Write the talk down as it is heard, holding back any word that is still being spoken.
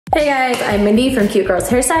Hey guys, I'm Mindy from Cute Girls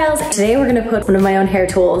Hairstyles. Today we're gonna put one of my own hair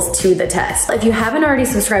tools to the test. If you haven't already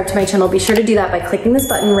subscribed to my channel, be sure to do that by clicking this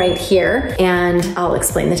button right here, and I'll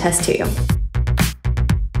explain the test to you.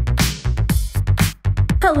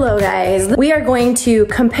 Hello guys, we are going to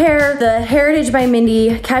compare the Hairitage by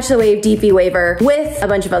Mindy Catch the Wave Deep V Waver with a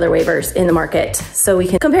bunch of other wavers in the market. So we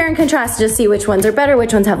can compare and contrast to just see which ones are better,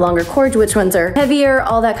 which ones have longer cords, which ones are heavier,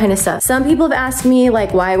 all that kind of stuff. Some people have asked me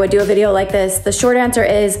like why I would do a video like this. The short answer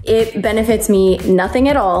is it benefits me nothing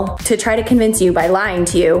at all to try to convince you by lying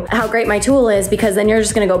to you how great my tool is, because then you're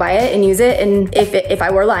just gonna go buy it and use it, and if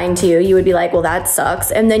I were lying to you, you would be like, well that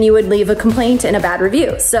sucks, and then you would leave a complaint and a bad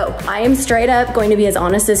review. So I am straight up going to be as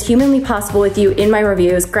honest as humanly possible with you in my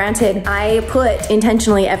reviews. Granted, I put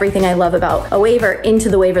intentionally everything I love about a waver into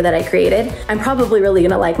the waver that I created. I'm probably really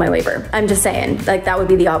gonna like my waver. I'm just saying, like that would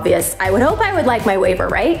be the obvious. I would hope I would like my waver,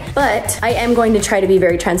 right? But I am going to try to be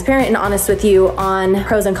very transparent and honest with you on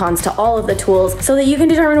pros and cons to all of the tools so that you can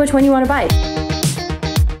determine which one you wanna buy.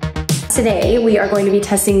 Today, we are going to be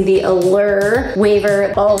testing the Alure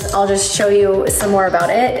waver. I'll just show you some more about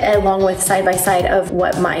it along with side by side of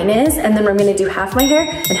what mine is. And then we're gonna do half my hair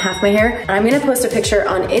and half my hair. And I'm gonna post a picture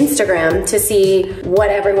on Instagram to see what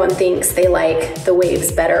everyone thinks they like the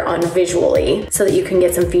waves better on visually, so that you can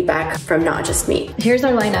get some feedback from not just me. Here's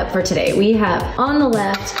our lineup for today. We have on the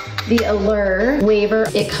left, the Alure waver.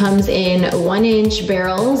 It comes in 1-inch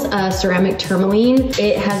barrels, ceramic tourmaline.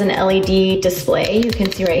 It has an LED display, you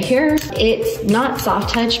can see right here. It's not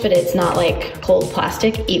soft touch, but it's not like cold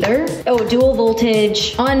plastic either. Oh, dual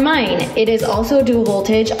voltage. On mine, it is also dual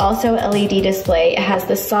voltage, also LED display. It has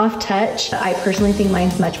the soft touch. I personally think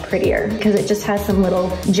mine's much prettier because it just has some little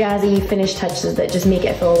jazzy finish touches that just make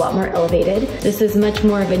it feel a lot more elevated. This is much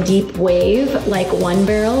more of a deep wave, like one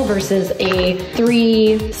barrel versus a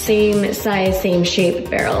 3 same size, same shape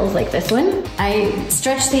barrels like this one. I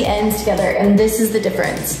stretched the ends together and this is the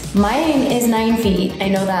difference. Mine is 9 feet, I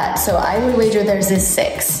know that, so I would wager theirs is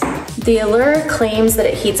 6. The Alure claims that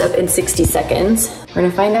it heats up in 60 seconds. We're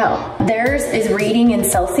gonna find out. Theirs is reading in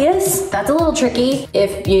Celsius. That's a little tricky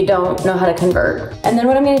if you don't know how to convert. And then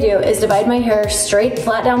what I'm gonna do is divide my hair straight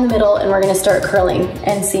flat down the middle, and we're gonna start curling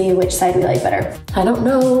and see which side we like better. I don't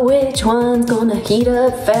know which one's gonna heat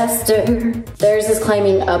up faster. Theirs is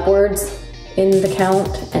climbing upwards in the count.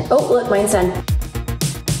 And, oh, look, mine's done.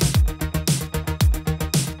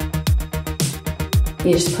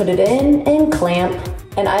 You just put it in and clamp.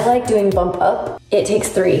 And I like doing bump up. It takes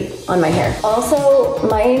 3 on my hair. Also,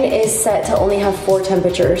 mine is set to only have 4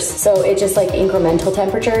 temperatures. So it's just like incremental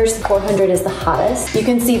temperatures. 400 is the hottest. You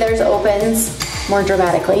can see theirs opens more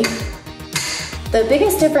dramatically. The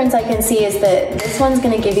biggest difference I can see is that this one's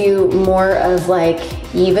gonna give you more of like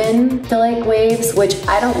even to like waves, which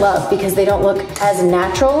I don't love because they don't look as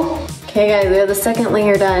natural. Okay guys, we have the second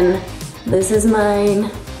layer done. This is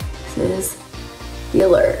mine, this is the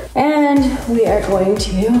Alure. And we are going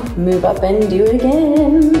to move up and do it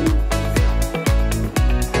again.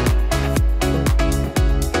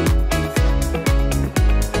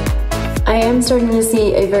 I am starting to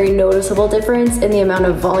see a very noticeable difference in the amount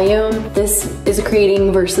of volume this is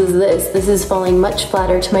creating versus this. This is falling much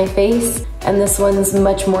flatter to my face, and this one's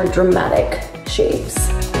much more dramatic shapes.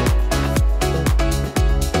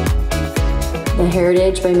 The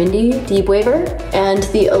Hairitage by Mindy Deep Waver and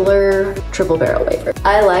the Alure Triple Barrel Waver.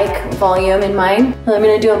 I like volume in mine. I'm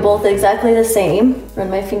gonna do them both exactly the same. Run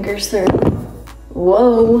my fingers through.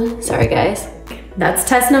 Whoa, sorry guys. That's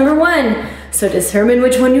test number 1. So determine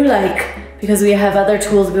which one you like, because we have other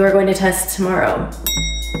tools we are going to test tomorrow.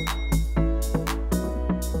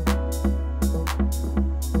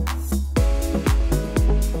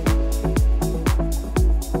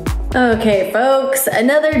 Okay folks,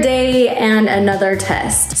 another day and another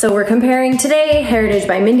test. So we're comparing today Hairitage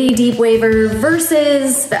by Mindy Deep Waver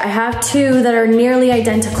versus, I have 2 that are nearly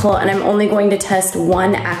identical, and I'm only going to test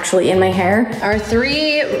 1 actually in my hair. Our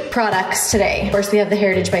 3 products today. First we have the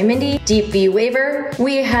Hairitage by Mindy Deep V Waver.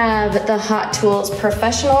 We have the Hot Tools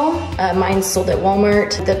Professional. Mine's sold at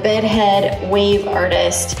Walmart. The Bedhead Wave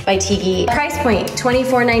Artist by Tiki. Price point,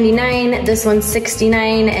 $24.99. This one's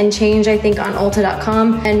 $69 and change, I think, on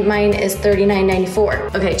Ulta.com. And mine is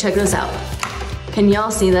 $39.94. Okay, check this out. Can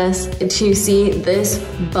y'all see this? Do you see this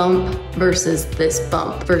bump versus this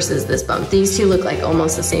bump versus this bump. These two look like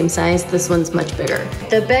almost the same size. This one's much bigger.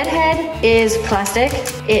 The bed head is plastic.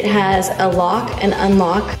 It has a lock and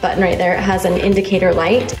unlock button right there. It has an indicator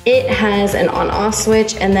light. It has an on-off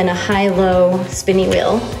switch and then a high-low spinny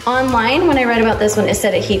wheel. Online, when I read about this one, it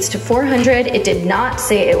said it heats to 400. It did not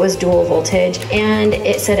say it was dual voltage, and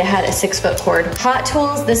it said it had a 6-foot cord. Hot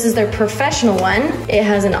Tools, this is their professional one. It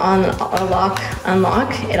has an on-lock,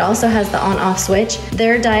 unlock. It also has the on-off switch.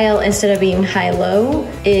 Their dial, instead of being high-low,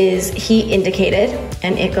 is heat indicated,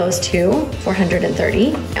 and it goes to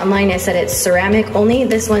 430. Online, it said it's ceramic only.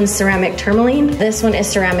 This one's ceramic tourmaline. This one is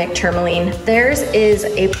ceramic tourmaline. Theirs is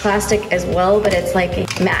a plastic as well, but it's like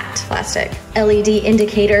a matte plastic. LED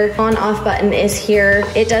indicator, on-off button is here.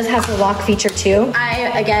 It does have the lock feature too.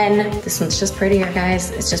 Again, this one's just prettier,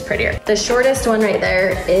 guys. It's just prettier. The shortest one right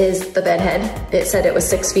there is the bed head. It said it was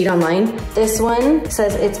 6 feet online. This one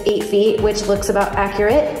says it's 8 feet, which looks about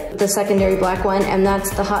accurate. The secondary black one, and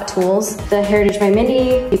that's the Hot Tools. The Heritage by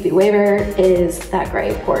Mindy 8-feet waver is that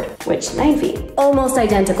gray cord, which 9 feet. Almost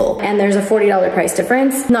identical. And there's a $40 price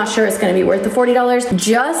difference. Not sure it's gonna be worth the $40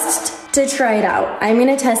 just to try it out. I'm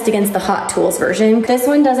gonna test against the Hot Tools version. This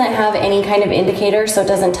one doesn't have any kind of indicator, so it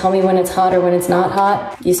doesn't tell me when it's hot or when it's not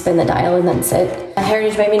hot. You spin the dial and then sit. A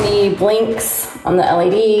Heritage by Mindy blinks on the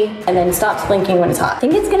LED and then stops blinking when it's hot. I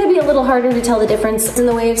think it's gonna be a little harder to tell the difference in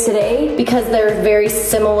the waves today because they're very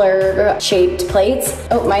similar shaped plates.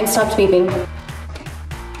 Oh, mine stopped beeping.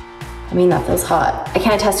 I mean, that feels hot. I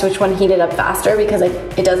can't test which one heated up faster because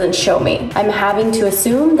it doesn't show me. I'm having to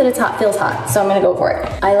assume that it's hot, feels hot, so I'm gonna go for it.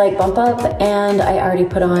 I like bump up, and I already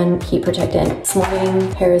put on heat protectant. This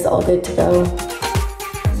morning, hair is all good to go.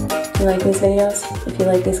 You like these videos? If you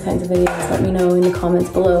like these kinds of videos, let me know in the comments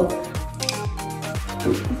below.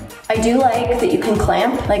 I do like that you can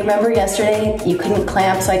clamp. Like, remember yesterday, you couldn't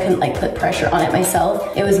clamp, so I couldn't like put pressure on it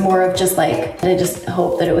myself. It was more of just like, I just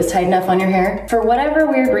hope that it was tight enough on your hair. For whatever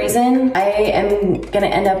weird reason, I am gonna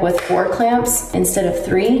end up with 4 clamps instead of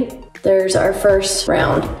 3. There's our first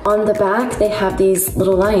round. On the back, they have these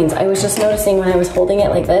little lines. I was just noticing when I was holding it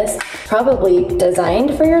like this, probably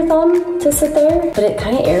designed for your thumb to sit there, but it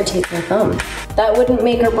kind of irritates my thumb. That wouldn't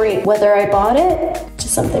make or break whether I bought it,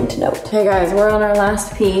 just something to note. Okay guys, we're on our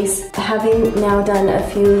last piece. Having now done a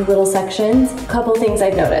few little sections, a couple things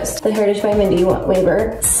I've noticed. The Heritage by Mindy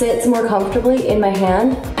waver sits more comfortably in my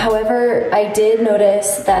hand. However, I did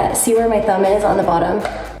notice that, see where my thumb is on the bottom?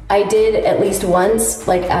 I did at least once,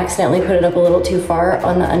 like accidentally put it up a little too far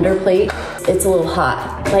on the underplate. It's a little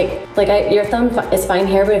hot. Your thumb is fine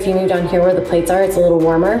here, but if you move down here where the plates are, it's a little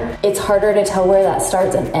warmer. It's harder to tell where that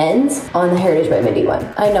starts and ends on the Heritage by Mindy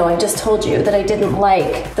one. I know, I just told you that I didn't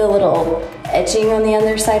like the little etching on the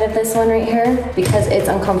other side of this one right here because it's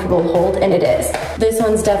uncomfortable to hold, and it is. This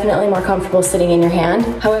one's definitely more comfortable sitting in your hand.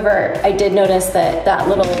 However, I did notice that that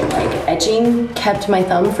little like etching kept my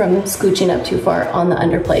thumb from scooching up too far on the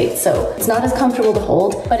underplate. So it's not as comfortable to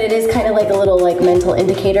hold, but it is kind of like a little like mental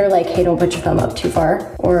indicator, like, hey, don't put your thumb up too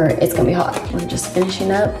far or it's gonna be hot. We're just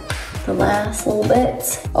finishing up the last little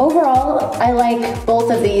bits. Overall, I like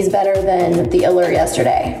both of these better than the Alure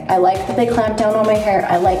yesterday. I like that they clamp down on my hair.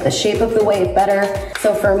 I like the shape of the wave better.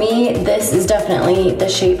 So for me, this is definitely the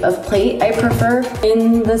shape of plate I prefer,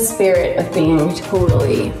 in the spirit of being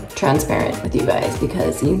totally transparent with you guys,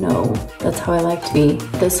 because you know that's how I like to be.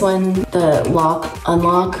 This one, the lock,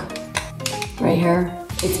 unlock, right here,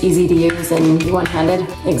 it's easy to use and one-handed.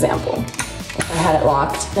 Example, if I had it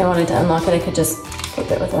locked and I wanted to unlock it, I could just flip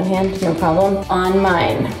it with one hand, no problem. On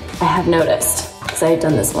mine, I have noticed, because I had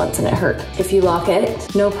done this once and it hurt. If you lock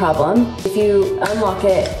it, no problem. If you unlock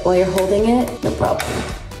it while you're holding it, no problem.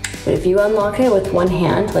 But if you unlock it with one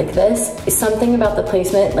hand like this, it's something about the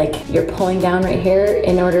placement, like you're pulling down right here.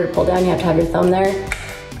 In order to pull down, you have to have your thumb there.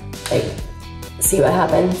 Like, see what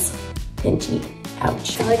happens? Pinchy,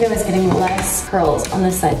 ouch. I feel like I was getting less curls on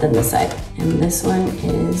this side than this side. And this one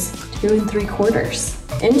is 2 3/4.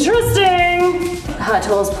 Interesting! Hot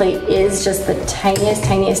Tools plate is just the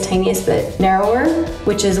tiniest bit narrower,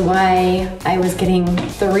 which is why I was getting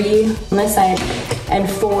 3 on this side and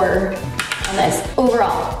 4 on this.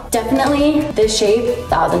 Overall, definitely this shape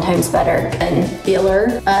 1,000 times better than the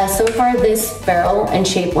Alure. So far, this barrel and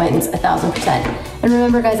shape wins 1,000%. And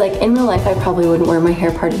remember guys, like in real life, I probably wouldn't wear my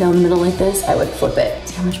hair parted down the middle like this. I would flip it.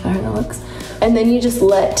 See how much better that looks? And then you just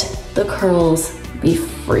let the curls be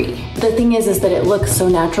free. The thing is that it looks so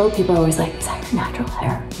natural. People are always like, is that your natural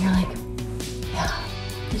hair? And you're like, yeah,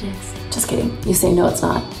 it is. Just Just kidding. You say no, it's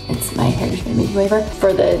not. It's my Hairitage by Mindy waver.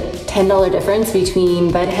 For the $10 difference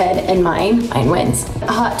between Bedhead and mine wins.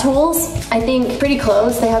 Hot Tools, I think pretty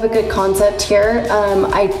close. They have a good concept here.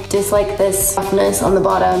 I dislike this softness on the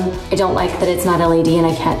bottom. I don't like that it's not LED and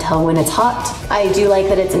I can't tell when it's hot. I do like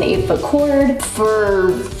that it's an 8-foot cord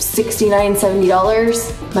for $69,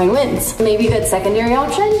 $70. Mine wins. Maybe a good secondary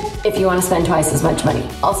option if you want to spend twice as much money.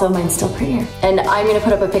 Also, mine's still prettier. And I'm gonna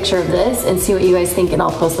put up a picture of this and see what you guys think, and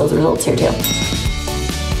I'll post those results here too.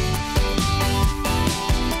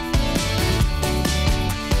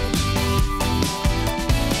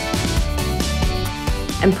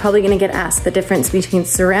 I'm probably gonna get asked the difference between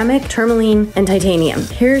ceramic, tourmaline, and titanium.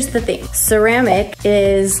 Here's the thing. Ceramic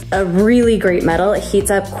is a really great metal. It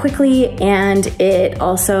heats up quickly and it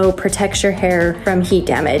also protects your hair from heat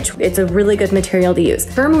damage. It's a really good material to use.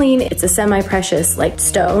 Tourmaline, it's a semi-precious like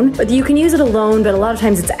stone, but you can use it alone, but a lot of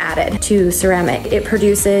times it's added to ceramic. It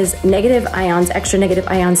produces negative ions, extra negative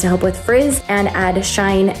ions to help with frizz and add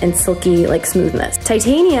shine and silky like smoothness.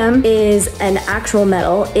 Titanium is an actual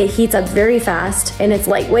metal. It heats up very fast and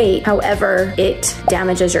it's lightweight, however, it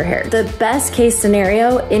damages your hair. The best case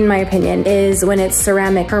scenario, in my opinion, is when it's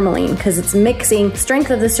ceramic tourmaline, because it's mixing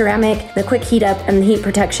strength of the ceramic, the quick heat up, and the heat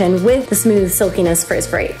protection with the smooth silkiness frizz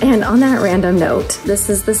free. And on that random note, this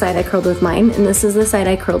is the side I curled with mine, and this is the side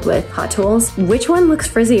I curled with Hot Tools. Which one looks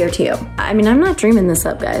frizzier to you? I mean, I'm not dreaming this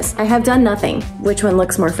up, guys. I have done nothing. Which one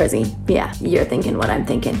looks more frizzy? Yeah, you're thinking what I'm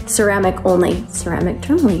thinking. Ceramic only, ceramic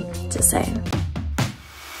tourmaline, just saying.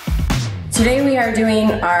 Today we are doing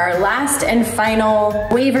our last and final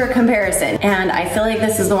waver comparison, and I feel like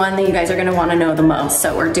this is the one that you guys are gonna wanna know the most.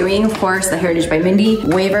 So we're doing, of course, the Hairitage by Mindy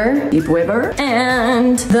waver, deep waver,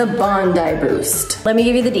 and the Bondi boost. Let me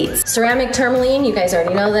give you the deets. Ceramic tourmaline, you guys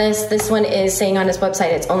already know this. This one is saying on its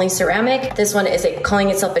website it's only ceramic. This one is calling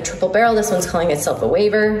itself a triple barrel. This one's calling itself a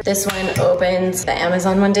waver. This one opens the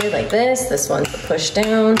Amazon one day like this. This one's the push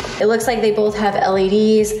down. It looks like they both have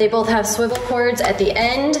LEDs. They both have swivel cords at the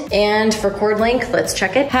end, and for cord length, let's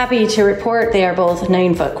check it. Happy to report they are both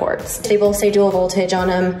 9-foot cords. They both say dual voltage on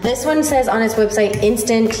them. This one says on its website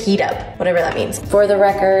instant heat up, whatever that means. For the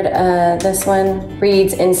record, this one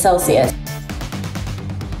reads in Celsius.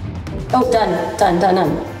 Oh,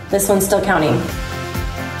 done. This one's still counting.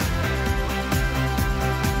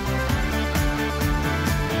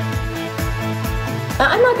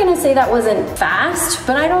 I'm not gonna say that wasn't fast,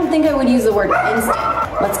 but I don't think I would use the word instant.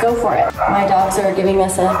 Let's go for it. My dogs are giving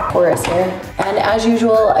us a chorus here. And as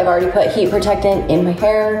usual, I've already put heat protectant in my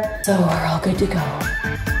hair, so we're all good to go.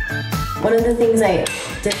 One of the things I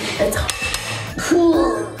did, it's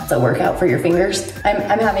a workout for your fingers.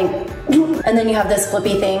 I'm having, and then you have this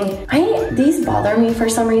flippy thing. These bother me for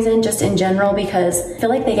some reason, just in general, because I feel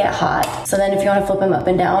like they get hot. So then if you wanna flip them up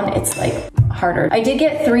and down, it's like harder. I did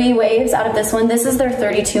get 3 waves out of this one. This is their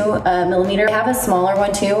 32 millimeter. I have a smaller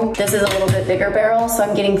one too. This is a little bit bigger barrel, so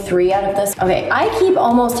I'm getting 3 out of this. Okay, I keep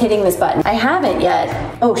almost hitting this button. I haven't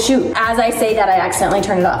yet. Oh shoot, as I say that, I accidentally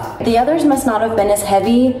turn it off. The others must not have been as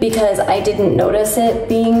heavy because I didn't notice it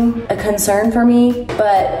being a concern for me,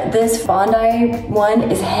 but this Bondi one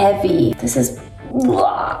is heavy. This is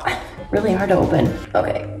really hard to open.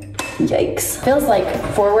 Okay. Yikes. Feels like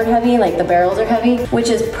forward heavy, like the barrels are heavy, which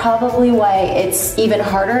is probably why it's even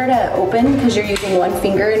harder to open because you're using one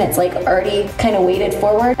finger and it's like already kind of weighted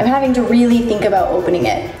forward. I'm having to really think about opening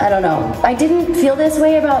it. I don't know. I didn't feel this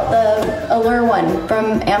way about the Alure one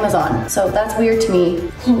from Amazon, so that's weird to me.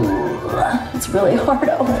 It's really hard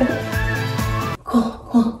to open.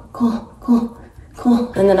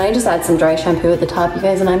 Cool. And then I just add some dry shampoo at the top, you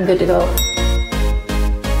guys, and I'm good to go.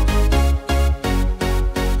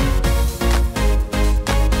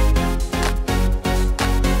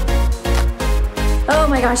 Oh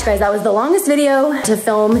my gosh, guys, that was the longest video to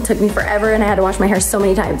film. It took me forever and I had to wash my hair so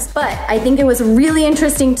many times. But I think it was really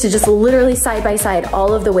interesting to just literally side by side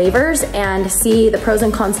all of the wavers and see the pros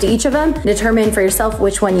and cons to each of them. Determine for yourself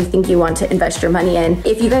which one you think you want to invest your money in.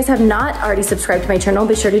 If you guys have not already subscribed to my channel,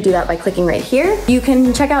 be sure to do that by clicking right here. You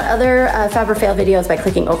can check out other Fab or Fail videos by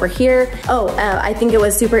clicking over here. I think it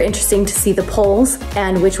was super interesting to see the polls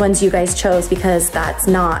and which ones you guys chose because that's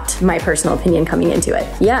not my personal opinion coming into it.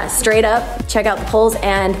 Yeah, straight up, check out the polls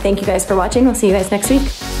and thank you guys for watching. We'll see you guys next week.